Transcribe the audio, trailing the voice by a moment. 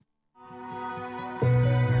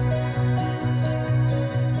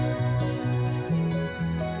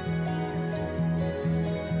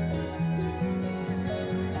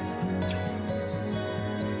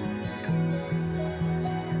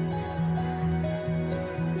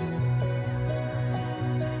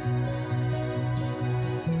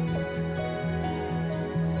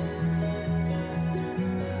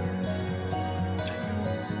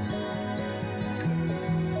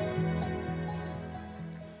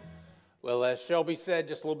Well, as Shelby said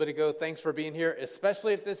just a little bit ago, thanks for being here,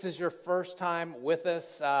 especially if this is your first time with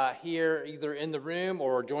us here, either in the room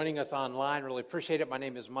or joining us online. Really appreciate it. My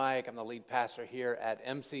name is Mike. I'm the lead pastor here at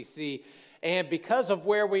MCC. And because of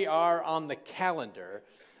where we are on the calendar,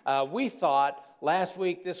 we thought last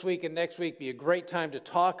week, this week, and next week be a great time to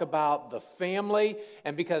talk about the family.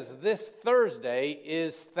 And because this Thursday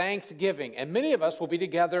is Thanksgiving, and many of us will be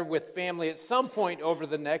together with family at some point over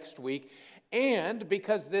the next week, and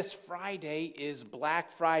because this Friday is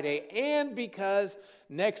Black Friday, and because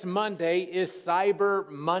next Monday is Cyber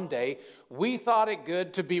Monday, we thought it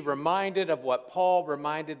good to be reminded of what Paul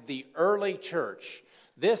reminded the early church.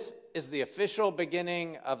 This is the official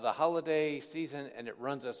beginning of the holiday season, and it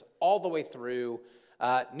runs us all the way through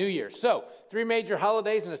New Year's. So, 3 major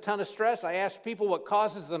holidays and a ton of stress. I asked people what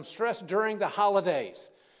causes them stress during the holidays.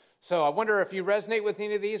 So I wonder if you resonate with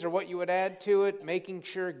any of these or what you would add to it. Making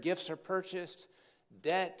sure gifts are purchased,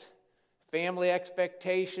 debt, family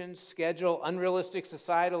expectations, schedule, unrealistic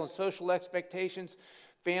societal and social expectations,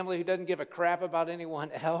 family who doesn't give a crap about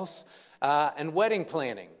anyone else, and wedding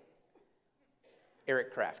planning.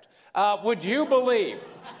 Eric Kraft. Would you believe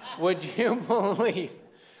that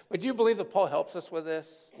Paul helps us with this?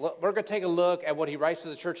 We're going to take a look at what he writes to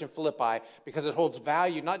the church in Philippi because it holds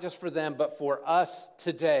value not just for them, but for us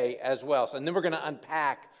today as well. So, and then we're going to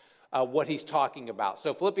unpack what he's talking about.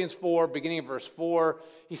 So Philippians 4, beginning of verse 4,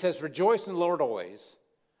 he says, "Rejoice in the Lord always,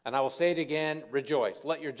 and I will say it again, rejoice.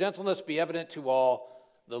 Let your gentleness be evident to all.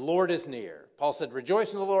 The Lord is near." Paul said,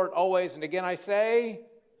 "Rejoice in the Lord always, and again I say,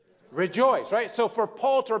 rejoice," right? So for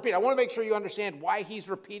Paul to repeat, I want to make sure you understand why he's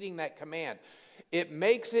repeating that command. It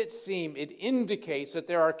indicates that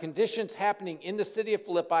there are conditions happening in the city of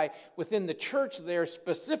Philippi, within the church there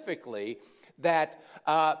specifically, that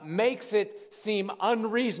makes it seem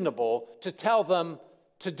unreasonable to tell them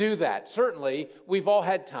to do that. Certainly, we've all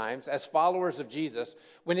had times as followers of Jesus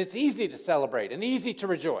when it's easy to celebrate and easy to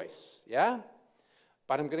rejoice, yeah?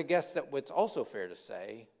 But I'm going to guess that it's also fair to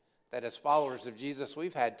say that as followers of Jesus,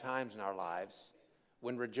 we've had times in our lives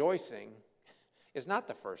when rejoicing is not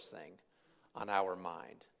the first thing on our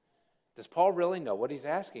mind. Does Paul really know what he's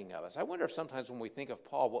asking of us? I wonder if sometimes when we think of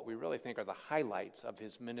Paul, what we really think are the highlights of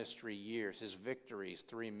his ministry years, his victories,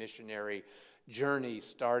 3 missionary journeys,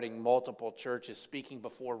 starting multiple churches, speaking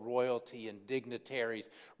before royalty and dignitaries,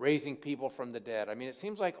 raising people from the dead. I mean, it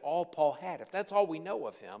seems like all Paul had, if that's all we know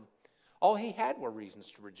of him, all he had were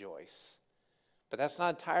reasons to rejoice. But that's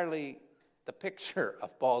not entirely the picture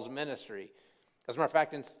of Paul's ministry. As a matter of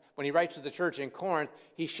fact, when he writes to the church in Corinth,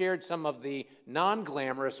 he shared some of the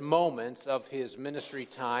non-glamorous moments of his ministry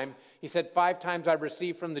time. He said, 5 times I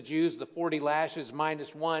received from the Jews the 40 lashes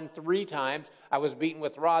minus 1. 3 times I was beaten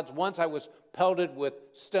with rods. Once I was pelted with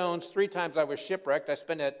stones. 3 times I was shipwrecked. I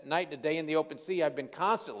spent a night and a day in the open sea. I've been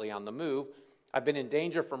constantly on the move. I've been in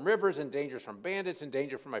danger from rivers, in danger from bandits, in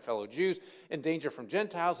danger from my fellow Jews, in danger from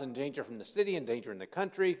Gentiles, in danger from the city, in danger in the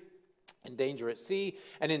country, in danger at sea,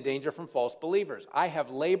 and in danger from false believers. I have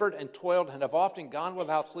labored and toiled and have often gone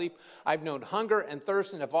without sleep. I've known hunger and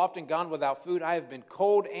thirst and have often gone without food. I have been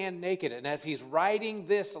cold and naked. And as he's writing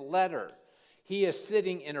this letter, he is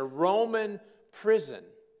sitting in a Roman prison,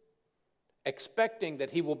 expecting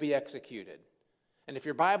that he will be executed. And if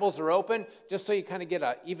your Bibles are open, just so you kind of get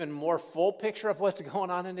an even more full picture of what's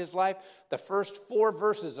going on in his life, the first 4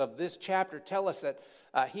 verses of this chapter tell us that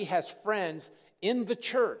he has friends in the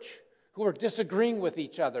church who are disagreeing with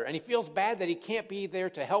each other. And he feels bad that he can't be there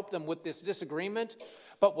to help them with this disagreement.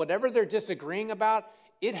 But whatever they're disagreeing about,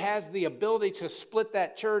 it has the ability to split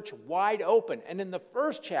that church wide open. And in the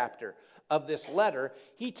first chapter of this letter,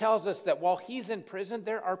 he tells us that while he's in prison,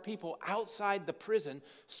 there are people outside the prison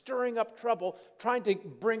stirring up trouble, trying to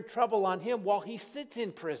bring trouble on him while he sits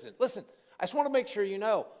in prison. Listen, I just want to make sure you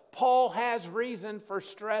know, Paul has reason for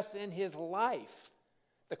stress in his life.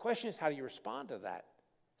 The question is, how do you respond to that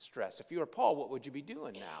stress? If you were Paul, what would you be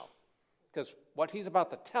doing now? Because what he's about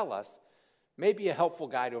to tell us may be a helpful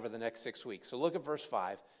guide over the next 6 weeks. So look at verse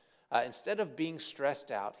 5. Instead of being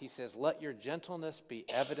stressed out, he says, "Let your gentleness be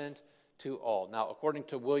evident to all." Now, according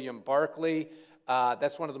to William Barclay,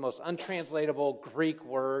 that's one of the most untranslatable Greek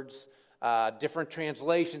words. Different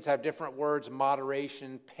translations have different words: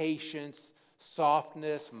 moderation, patience,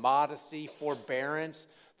 softness, modesty, forbearance.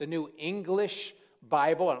 The New English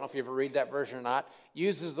Bible, I don't know if you ever read that version or not,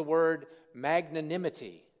 uses the word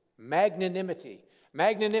magnanimity. Magnanimity.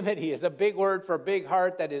 Magnanimity is a big word for a big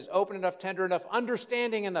heart that is open enough, tender enough,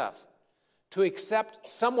 understanding enough to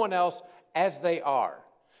accept someone else as they are,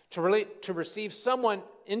 to receive someone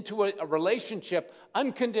into a relationship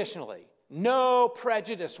unconditionally, No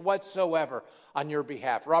prejudice whatsoever on your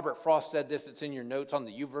behalf. Robert Frost said this, it's in your notes on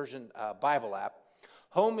the YouVersion Bible app.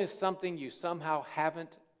 Home is something you somehow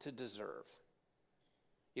haven't to deserve.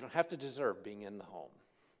 You don't have to deserve being in the home.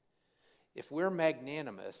 If we're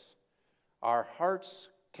magnanimous, our hearts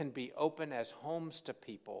can be open as homes to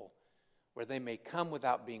people where they may come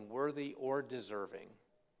without being worthy or deserving.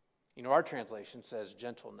 You know, our translation says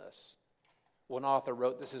gentleness. One author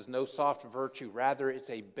wrote, this is no soft virtue. Rather, it's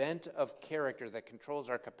a bent of character that controls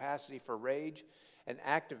our capacity for rage and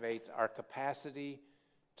activates our capacity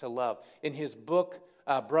to love. In his book,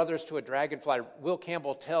 Brothers to a Dragonfly, Will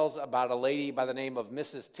Campbell tells about a lady by the name of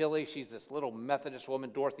Mrs. Tilley. She's this little Methodist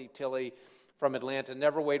woman, Dorothy Tilley, from Atlanta,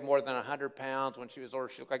 never weighed more than 100 pounds. When she was older,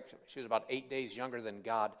 she looked like she was about 8 days younger than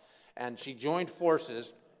God. And she joined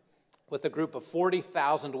forces with a group of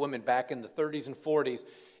 40,000 women back in the 30s and 40s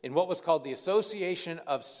in what was called the Association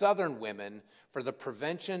of Southern Women for the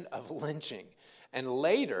Prevention of Lynching. And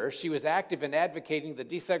later, she was active in advocating the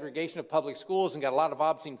desegregation of public schools and got a lot of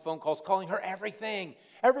obscene phone calls calling her everything,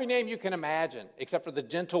 every name you can imagine, except for the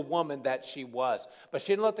gentle woman that she was. But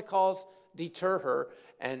she didn't let the calls deter her,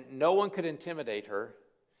 and no one could intimidate her.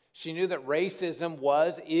 She knew that racism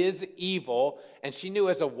is evil, and she knew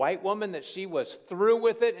as a white woman that she was through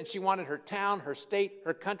with it, and she wanted her town, her state,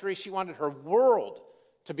 her country, she wanted her world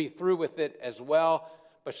to be through with it as well.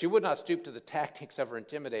 But she would not stoop to the tactics of her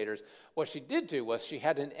intimidators. What she did do was she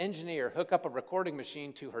had an engineer hook up a recording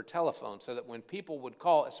machine to her telephone so that when people would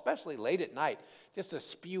call, especially late at night, just to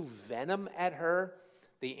spew venom at her,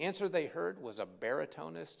 the answer they heard was a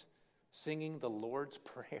baritonist singing the Lord's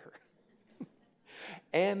Prayer.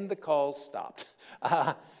 And the calls stopped.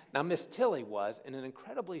 Now, Miss Tilley was in an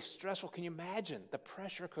incredibly stressful, can you imagine the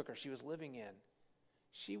pressure cooker she was living in?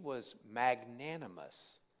 She was magnanimous.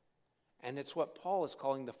 And it's what Paul is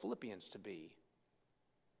calling the Philippians to be.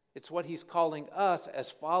 It's what he's calling us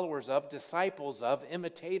as followers of, disciples of,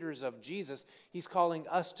 imitators of Jesus. He's calling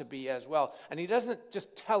us to be as well. And he doesn't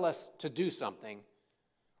just tell us to do something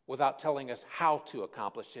without telling us how to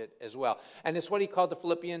accomplish it as well. And it's what he called the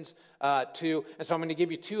Philippians to. And so I'm going to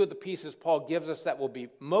give you two of the pieces Paul gives us that will be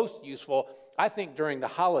most useful, I think, during the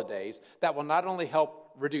holidays, that will not only help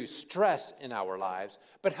reduce stress in our lives,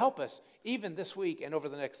 but help us even this week and over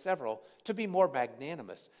the next several to be more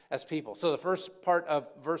magnanimous as people. So the first part of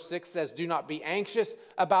verse 6 says, do not be anxious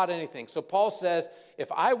about anything. So Paul says,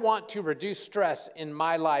 if I want to reduce stress in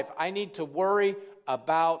my life, I need to worry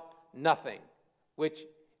about nothing, which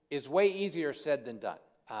is way easier said than done.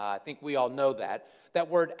 I think we all know that. That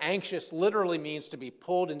word anxious literally means to be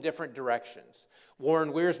pulled in different directions.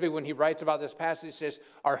 Warren Wiersbe, when he writes about this passage, says,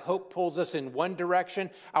 our hope pulls us in one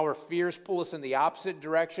direction, our fears pull us in the opposite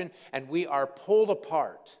direction, and we are pulled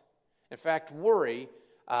apart. In fact, worry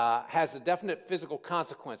has definite physical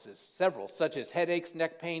consequences, several, such as headaches,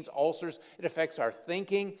 neck pains, ulcers. It affects our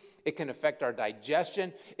thinking. It can affect our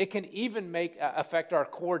digestion. It can even affect our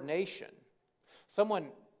coordination. Someone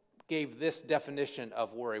gave this definition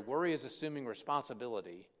of worry. Worry is assuming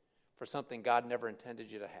responsibility for something God never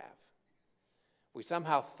intended you to have. We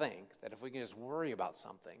somehow think that if we can just worry about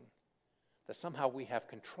something, that somehow we have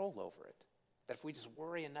control over it. That if we just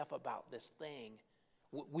worry enough about this thing,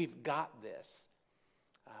 we've got this.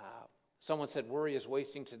 Someone said worry is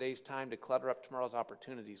wasting today's time to clutter up tomorrow's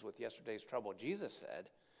opportunities with yesterday's trouble. Jesus said,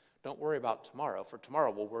 don't worry about tomorrow, for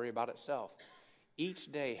tomorrow will worry about itself.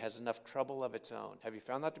 Each day has enough trouble of its own. Have you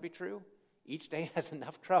found that to be true? Each day has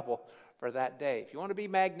enough trouble for that day. If you want to be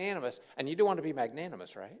magnanimous, and you do want to be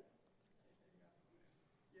magnanimous, right?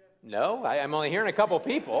 No, I'm only hearing a couple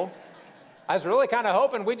people. I was really kind of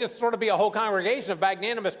hoping we'd just sort of be a whole congregation of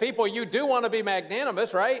magnanimous people. You do want to be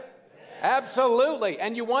magnanimous, right? Yes. Absolutely.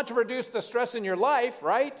 And you want to reduce the stress in your life,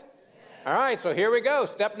 right? Yes. All right, so here we go.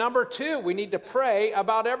 Step number 2, we need to pray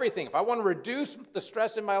about everything. If I want to reduce the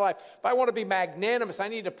stress in my life, if I want to be magnanimous, I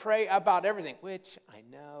need to pray about everything, which I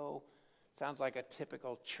know sounds like a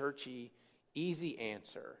typical churchy, easy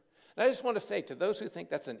answer. And I just want to say to those who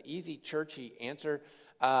think that's an easy, churchy answer,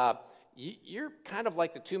 you're kind of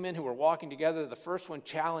like the two men who were walking together. The first one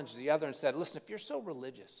challenged the other and said, listen, if you're so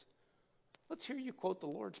religious, let's hear you quote the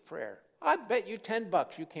Lord's Prayer. I bet you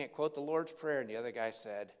 $10 you can't quote the Lord's Prayer. And the other guy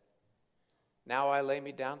said, now I lay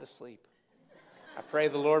me down to sleep. I pray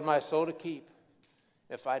the Lord my soul to keep.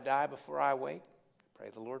 If I die before I wake, pray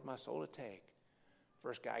the Lord my soul to take.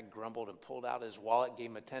 First guy grumbled and pulled out his wallet,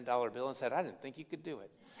 gave him a $10 bill and said, I didn't think you could do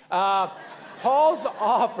it. Paul's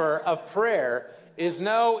offer of prayer is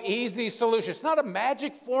no easy solution. It's not a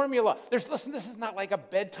magic formula. Listen, this is not like a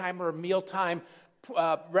bedtime or a mealtime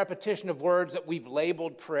repetition of words that we've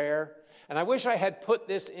labeled prayer. And I wish I had put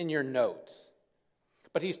this in your notes.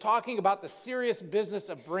 But he's talking about the serious business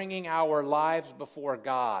of bringing our lives before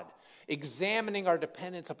God, examining our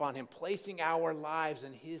dependence upon him, placing our lives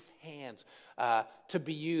in his hands to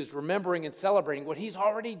be used, remembering and celebrating what he's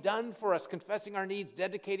already done for us, confessing our needs,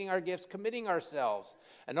 dedicating our gifts, committing ourselves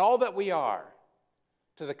and all that we are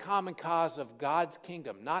to the common cause of God's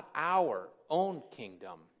kingdom, not our own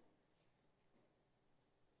kingdom.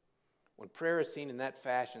 When prayer is seen in that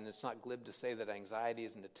fashion, it's not glib to say that anxiety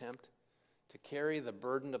is an attempt to carry the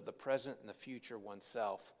burden of the present and the future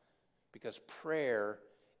oneself, because prayer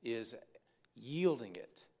is yielding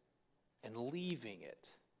it and leaving it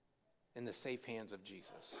in the safe hands of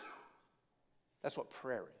Jesus. That's what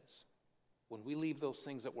prayer is. When we leave those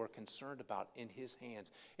things that we're concerned about in his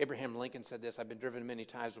hands. Abraham Lincoln said this, "I've been driven many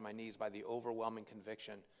times on my knees by the overwhelming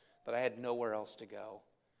conviction that I had nowhere else to go.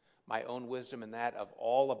 My own wisdom and that of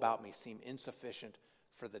all about me seem insufficient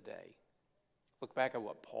for the day." Look back at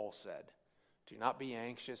what Paul said. Do not be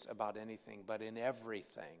anxious about anything, but in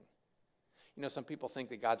everything. You know, some people think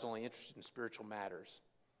that God's only interested in spiritual matters.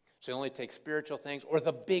 So they only take spiritual things or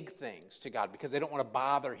the big things to God because they don't want to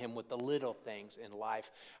bother him with the little things in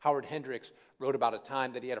life. Howard Hendricks wrote about a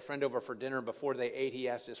time that he had a friend over for dinner, and before they ate, he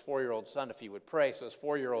asked his 4-year-old son if he would pray. So his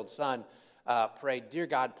 4-year-old son prayed, "Dear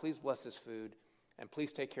God, please bless this food, and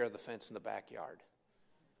please take care of the fence in the backyard."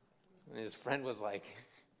 And his friend was like,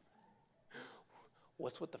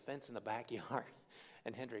 "What's with the fence in the backyard?"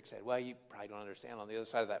 And Hendricks said, "Well, you probably don't understand. On the other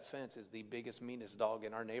side of that fence is the biggest, meanest dog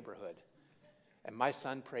in our neighborhood. And my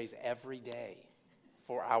son prays every day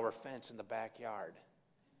for our fence in the backyard."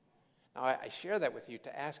 Now, I share that with you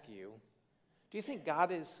to ask you, do you think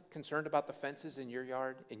God is concerned about the fences in your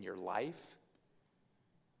yard, in your life?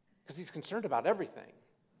 Because he's concerned about everything.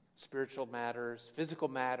 Spiritual matters, physical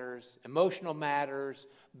matters, emotional matters,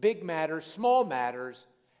 big matters, small matters,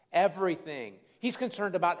 everything. He's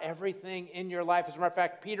concerned about everything in your life. As a matter of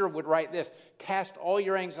fact, Peter would write this, "Cast all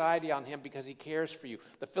your anxiety on him because he cares for you."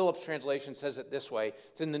 The Phillips translation says it this way.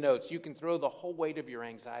 It's in the notes. "You can throw the whole weight of your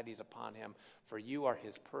anxieties upon him, for you are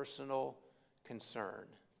his personal concern."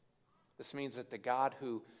 This means that the God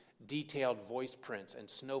who detailed voice prints and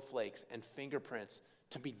snowflakes and fingerprints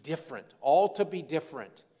to be different, all to be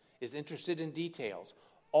different, is interested in details,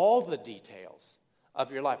 all the details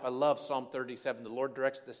of your life. I love Psalm 37. "The Lord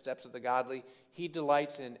directs the steps of the godly. He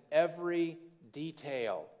delights in every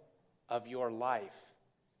detail of your life."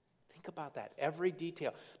 Think about that. Every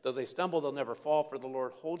detail. Though they stumble, they'll never fall, for the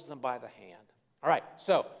Lord holds them by the hand. All right,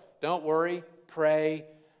 so don't worry. Pray.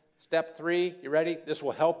 Step 3, you ready? This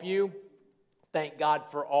will help you. Thank God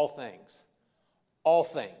for all things. All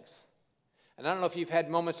things. And I don't know if you've had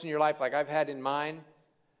moments in your life like I've had in mine.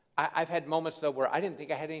 I've had moments, though, where I didn't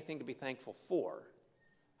think I had anything to be thankful for.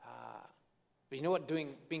 But you know what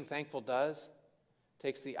being thankful does?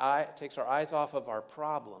 Takes our eyes off of our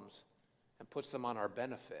problems and puts them on our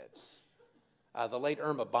benefits. The late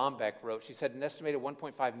Irma Bombeck wrote, she said, "An estimated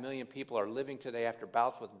 1.5 million people are living today after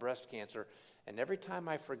bouts with breast cancer, and every time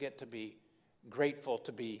I forget to be grateful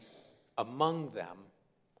to be among them,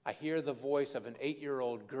 I hear the voice of an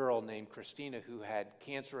 8-year-old girl named Christina who had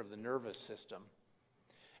cancer of the nervous system.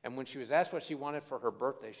 And when she was asked what she wanted for her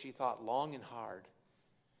birthday, she thought long and hard.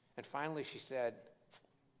 And finally she said,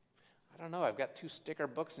 I don't know, I've got 2 sticker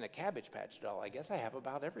books and a Cabbage Patch doll. I guess I have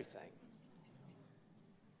about everything."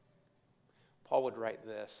 Paul would write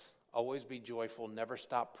this, "Always be joyful, never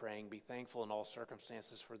stop praying, be thankful in all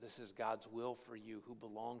circumstances, for this is God's will for you who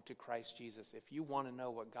belong to Christ Jesus." If you want to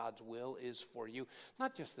know what God's will is for you,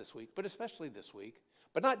 not just this week, but especially this week,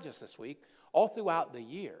 but not just this week, all throughout the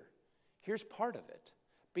year, here's part of it.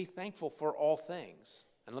 Be thankful for all things.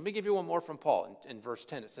 And let me give you one more from Paul. In verse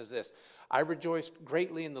 10, it says this, "I rejoiced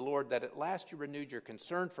greatly in the Lord that at last you renewed your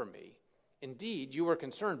concern for me. Indeed, you were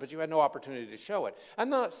concerned, but you had no opportunity to show it. I'm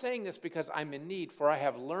not saying this because I'm in need, for I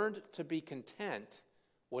have learned to be content,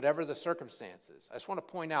 whatever the circumstances." I just want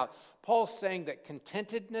to point out, Paul's saying that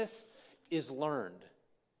contentedness is learned.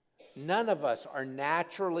 None of us are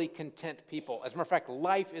naturally content people. As a matter of fact,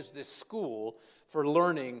 life is this school for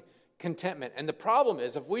learning contentment. And the problem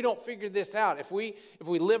is, if we don't figure this out, if we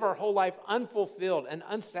live our whole life unfulfilled and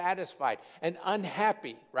unsatisfied and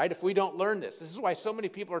unhappy, right? If we don't learn this is why so many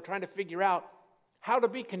people are trying to figure out how to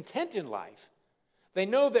be content in life. They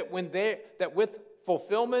know that that with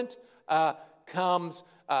fulfillment comes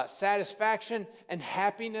satisfaction and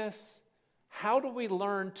happiness. How do we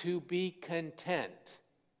learn to be content?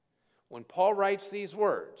 When Paul writes these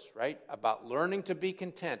words, right, about learning to be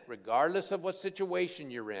content, regardless of what situation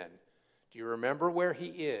you're in, do you remember where he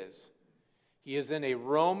is? He is in a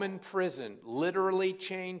Roman prison, literally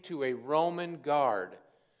chained to a Roman guard.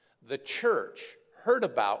 The church heard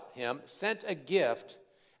about him, sent a gift,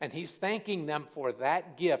 And he's thanking them for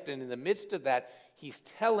that gift. And in the midst of that, he's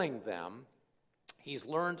telling them he's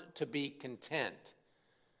learned to be content.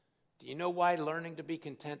 Do you know why learning to be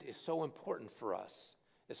content is so important for us,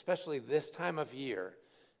 especially this time of year?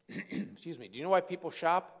 Excuse me. Do you know why people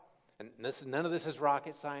shop? And none of this is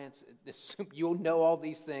rocket science. You'll know all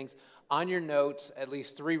these things on your notes, at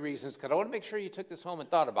least 3 reasons, because I want to make sure you took this home and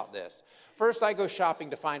thought about this. First, I go shopping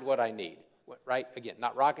to find what I need, right? Again,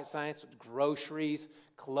 not rocket science, groceries,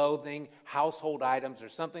 clothing, household items, or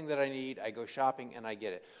something that I need. I go shopping and I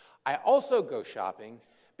get it. I also go shopping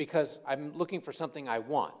because I'm looking for something I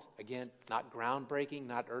want. Again, not groundbreaking,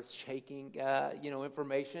 not earth-shaking,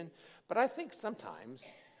 information. But I think sometimes,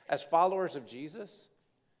 as followers of Jesus,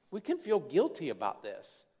 we can feel guilty about this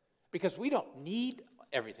because we don't need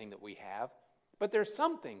everything that we have, but there's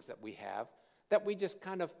some things that we have that we just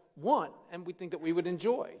kind of want and we think that we would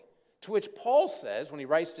enjoy. To which Paul says, when he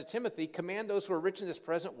writes to Timothy, command those who are rich in this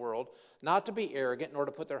present world not to be arrogant nor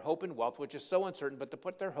to put their hope in wealth, which is so uncertain, but to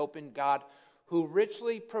put their hope in God, who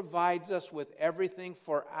richly provides us with everything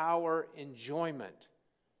for our enjoyment.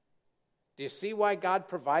 Do you see why God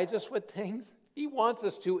provides us with things? He wants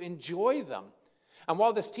us to enjoy them. And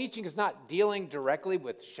while this teaching is not dealing directly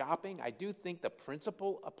with shopping, I do think the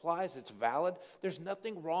principle applies. It's valid. There's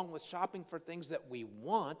nothing wrong with shopping for things that we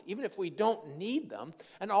want, even if we don't need them,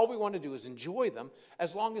 and all we want to do is enjoy them,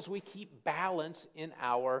 as long as we keep balance in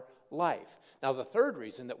our life. Now, the third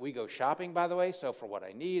reason that we go shopping, by the way, so for what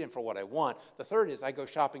I need and for what I want, the third is I go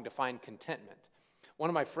shopping to find contentment. One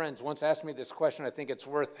of my friends once asked me this question. I think it's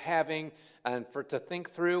worth having and to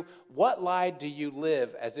think through. What lie do you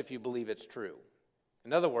live as if you believe it's true?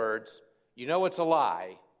 In other words, you know it's a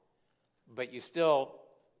lie, but you still,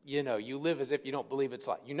 you live as if you don't believe it's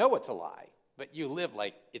a lie. You know it's a lie, but you live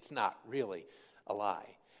like it's not really a lie.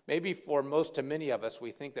 Maybe for many of us, we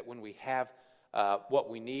think that when we have what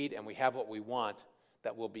we need and we have what we want,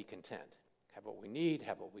 that we'll be content. Have what we need,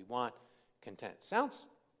 have what we want, content. Sounds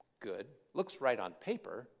good, looks right on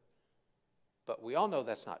paper, but we all know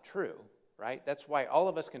that's not true, right? That's why all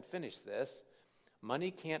of us can finish this. Money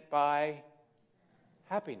can't buy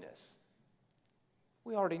happiness.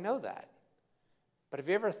 We already know that. But have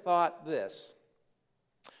you ever thought this?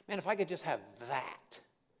 Man, if I could just have that,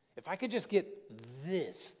 if I could just get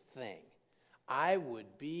this thing, I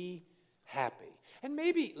would be happy. And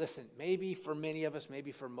maybe for many of us,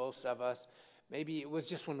 maybe for most of us, maybe it was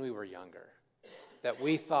just when we were younger that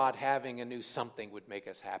we thought having a new something would make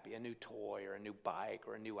us happy, a new toy or a new bike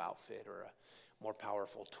or a new outfit or a more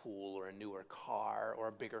powerful tool or a newer car or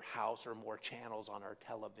a bigger house or more channels on our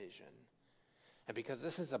television. And because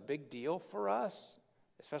this is a big deal for us,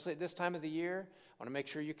 especially at this time of the year, I want to make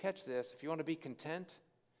sure you catch this. If you want to be content,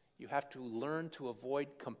 you have to learn to avoid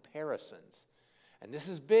comparisons. And this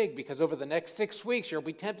is big because over the next 6 weeks, you'll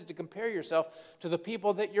be tempted to compare yourself to the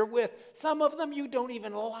people that you're with. Some of them you don't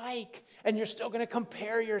even like, and you're still going to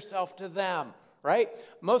compare yourself to them. Right?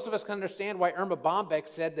 Most of us can understand why Irma Bombeck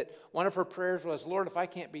said that one of her prayers was, Lord, if I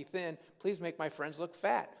can't be thin, please make my friends look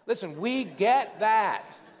fat. Listen, we get that.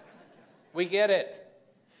 We get it.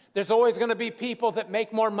 There's always going to be people that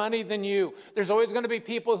make more money than you. There's always going to be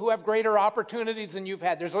people who have greater opportunities than you've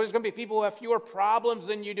had. There's always going to be people who have fewer problems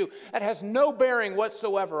than you do. That has no bearing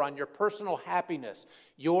whatsoever on your personal happiness.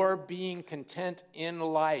 You're being content in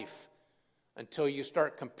life until you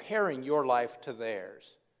start comparing your life to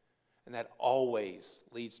theirs. And that always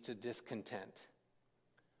leads to discontent.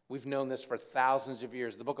 We've known this for thousands of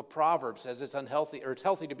years. The book of Proverbs says it's unhealthy, or it's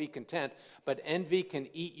healthy to be content, but envy can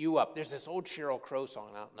eat you up. There's this old Sheryl Crow song.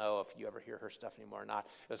 I don't know if you ever hear her stuff anymore or not.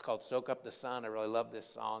 It was called Soak Up the Sun. I really love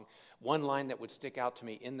this song. One line that would stick out to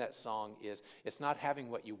me in that song is, it's not having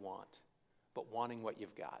what you want, but wanting what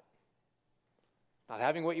you've got. Not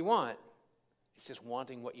having what you want, it's just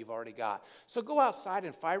wanting what you've already got. So go outside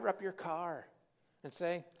and fire up your car and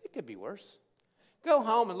say, it could be worse. Go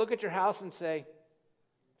home and look at your house and say,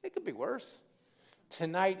 it could be worse.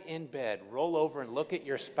 Tonight in bed, roll over and look at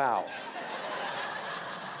your spouse.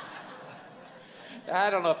 I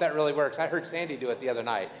don't know if that really works. I heard Sandy do it the other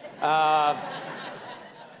night.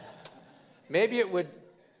 Maybe it would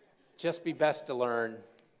just be best to learn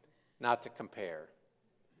not to compare.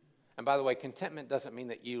 And by the way, contentment doesn't mean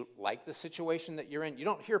that you like the situation that you're in. You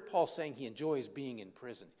don't hear Paul saying he enjoys being in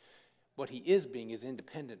prison. What he is being is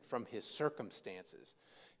independent from his circumstances.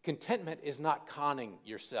 Contentment is not conning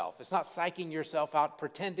yourself. It's not psyching yourself out,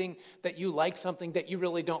 pretending that you like something that you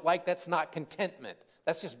really don't like. That's not contentment.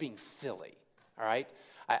 That's just being silly, all right?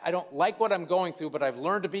 I don't like what I'm going through, but I've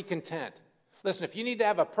learned to be content. Listen, if you need to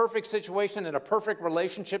have a perfect situation and a perfect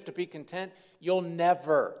relationship to be content, you'll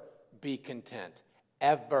never be content,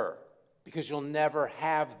 ever. because you'll never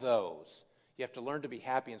have those. You have to learn to be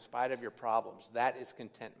happy in spite of your problems. That is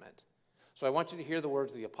contentment. So I want you to hear the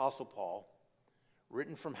words of the Apostle Paul,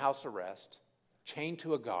 written from house arrest, chained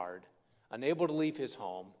to a guard, unable to leave his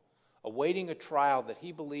home, awaiting a trial that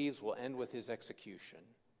he believes will end with his execution.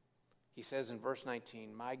 He says in verse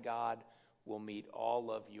 19, "My God will meet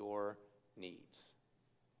all of your needs."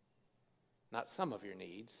 Not some of your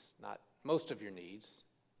needs, not most of your needs,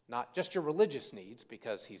 not just your religious needs,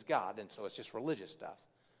 because he's God, and so it's just religious stuff.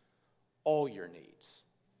 All your needs.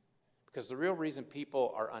 Because the real reason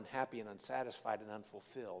people are unhappy and unsatisfied and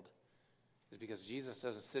unfulfilled is because Jesus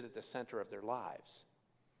doesn't sit at the center of their lives.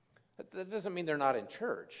 That doesn't mean they're not in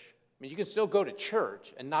church. I mean, you can still go to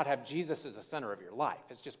church and not have Jesus as the center of your life.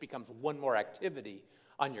 It just becomes one more activity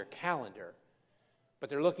on your calendar. But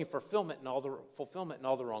they're looking for fulfillment in all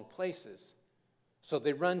the wrong places. So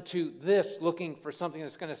they run to this looking for something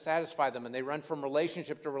that's going to satisfy them, and they run from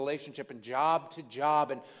relationship to relationship and job to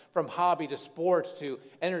job and from hobby to sports to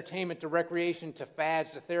entertainment to recreation to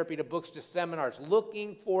fads to therapy to books to seminars,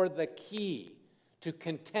 looking for the key to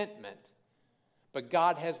contentment. But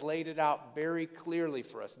God has laid it out very clearly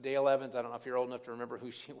for us. Dale Evans, I don't know if you're old enough to remember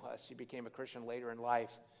who she was. She became a Christian later in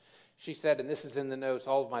life. She said, and this is in the notes,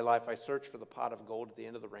 "All of my life I searched for the pot of gold at the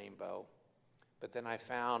end of the rainbow. But then I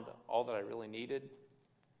found all that I really needed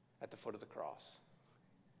at the foot of the cross."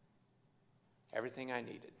 Everything I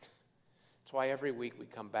needed. That's why every week we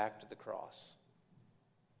come back to the cross.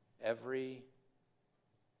 Every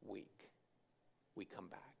week we come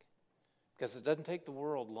back. Because it doesn't take the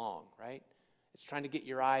world long, right? It's trying to get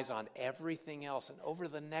your eyes on everything else. And over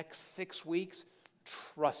the next 6 weeks,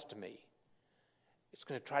 trust me, it's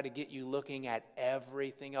going to try to get you looking at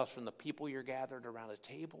everything else, from the people you're gathered around a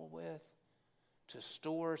table with, to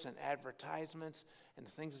stores and advertisements and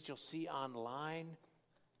the things that you'll see online.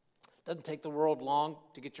 It doesn't take the world long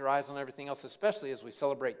to get your eyes on everything else, especially as we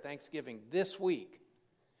celebrate Thanksgiving this week.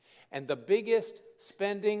 And the biggest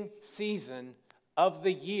spending season of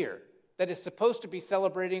the year that is supposed to be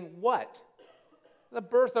celebrating what? The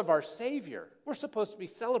birth of our Savior. We're supposed to be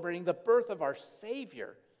celebrating the birth of our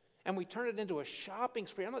Savior. And we turn it into a shopping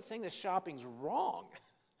spree. I'm not saying that shopping's wrong.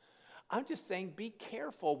 I'm just saying be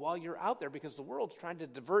careful while you're out there, because the world's trying to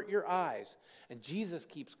divert your eyes. And Jesus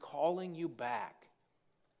keeps calling you back.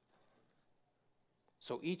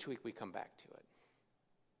 So each week we come back to it.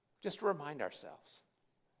 Just to remind ourselves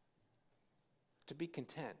to be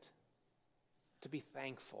content, to be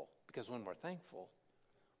thankful. Because when we're thankful,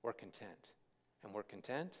 we're content. And we're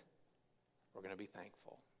content, we're going to be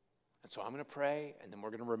thankful. And so I'm going to pray, and then we're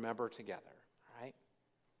going to remember together. All right?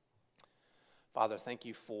 Father, thank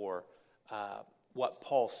you for what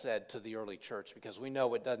Paul said to the early church, because we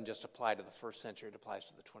know it doesn't just apply to the first century, it applies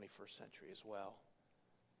to the 21st century as well.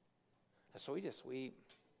 And so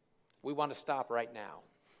we want to stop right now.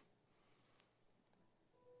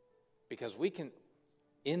 Because we can,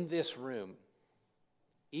 in this room,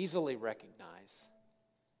 easily recognize,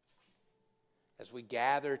 as we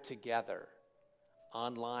gather together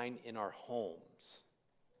online in our homes,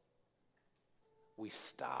 we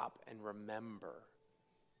stop and remember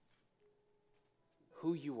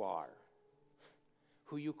who you are,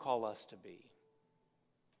 who you call us to be.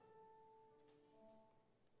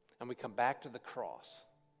 And we come back to the cross,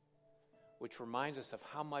 which reminds us of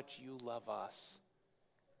how much you love us.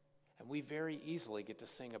 And we very easily get to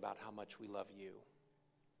sing about how much we love you.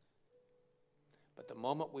 But the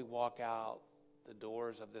moment we walk out the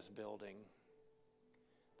doors of this building,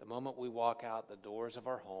 the moment we walk out the doors of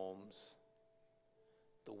our homes,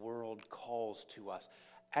 the world calls to us.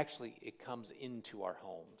 Actually, it comes into our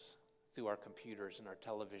homes through our computers and our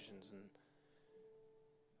televisions and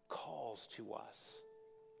calls to us.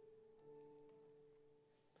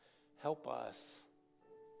 Help us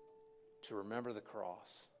to remember the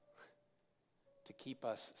cross, to keep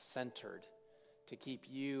us centered, to keep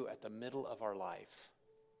you at the middle of our life,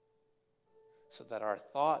 so that our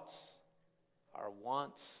thoughts, our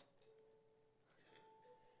wants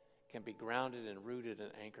can be grounded and rooted and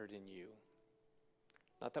anchored in you.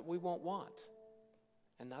 Not that we won't want,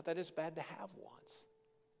 and not that it's bad to have wants.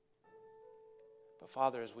 But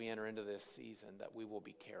Father, as we enter into this season, that we will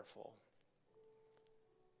be careful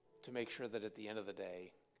to make sure that at the end of the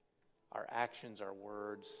day, our actions, our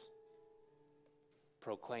words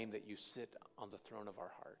proclaim that you sit on the throne of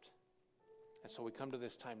our heart. And so we come to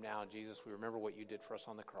this time now, Jesus, we remember what you did for us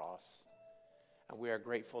on the cross. And we are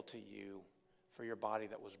grateful to you for your body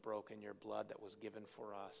that was broken, your blood that was given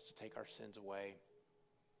for us to take our sins away.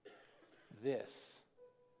 This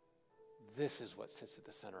is what sits at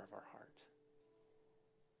the center of our heart.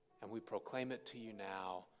 And we proclaim it to you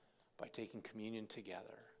now by taking communion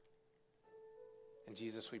together. And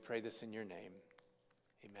Jesus, we pray this in your name.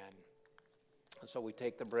 Amen. And so we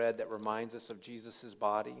take the bread that reminds us of Jesus'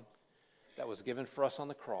 body that was given for us on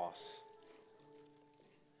the cross.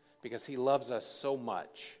 Because he loves us so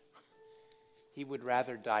much, he would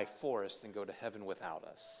rather die for us than go to heaven without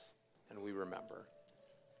us. And we remember.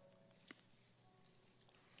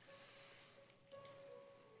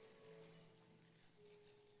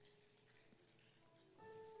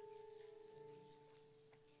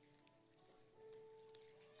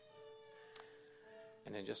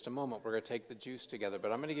 And in just a moment, we're going to take the juice together.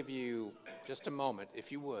 But I'm going to give you just a moment,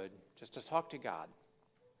 if you would, just to talk to God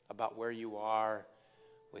about where you are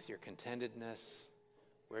with your contentedness,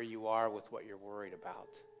 where you are with what you're worried about.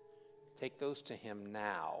 Take those to him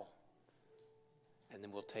now, and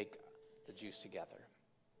then we'll take the juice together.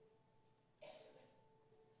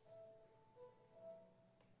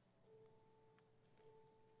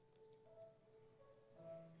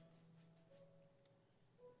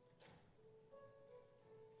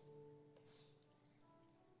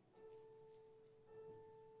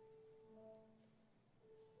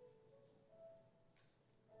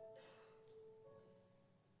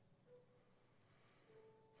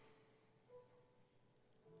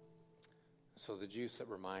 So the juice that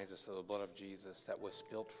reminds us of the blood of Jesus that was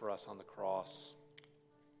spilt for us on the cross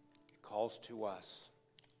calls to us.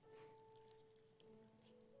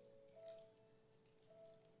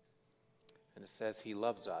 And it says he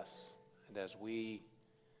loves us. And as we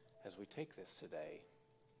take this today,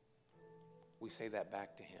 we say that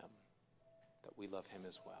back to him, that we love him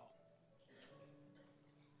as well.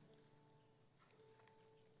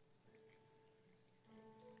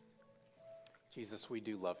 Jesus, we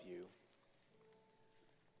do love you.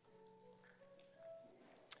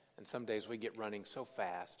 And some days we get running so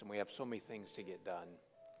fast and we have so many things to get done.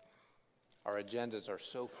 Our agendas are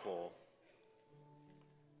so full.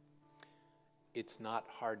 It's not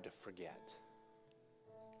hard to forget.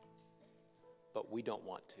 But we don't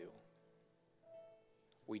want to.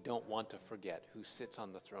 We don't want to forget who sits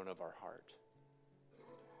on the throne of our heart.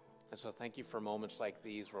 And so thank you for moments like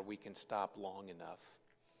these where we can stop long enough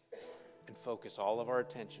and focus all of our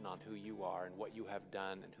attention on who you are and what you have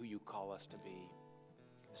done and who you call us to be.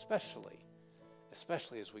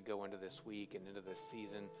 Especially as we go into this week and into this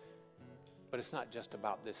season. But it's not just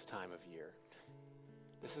about this time of year.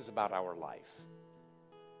 This is about our life.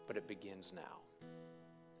 But it begins now.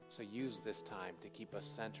 So use this time to keep us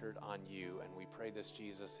centered on you. And we pray this,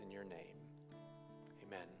 Jesus, in your name.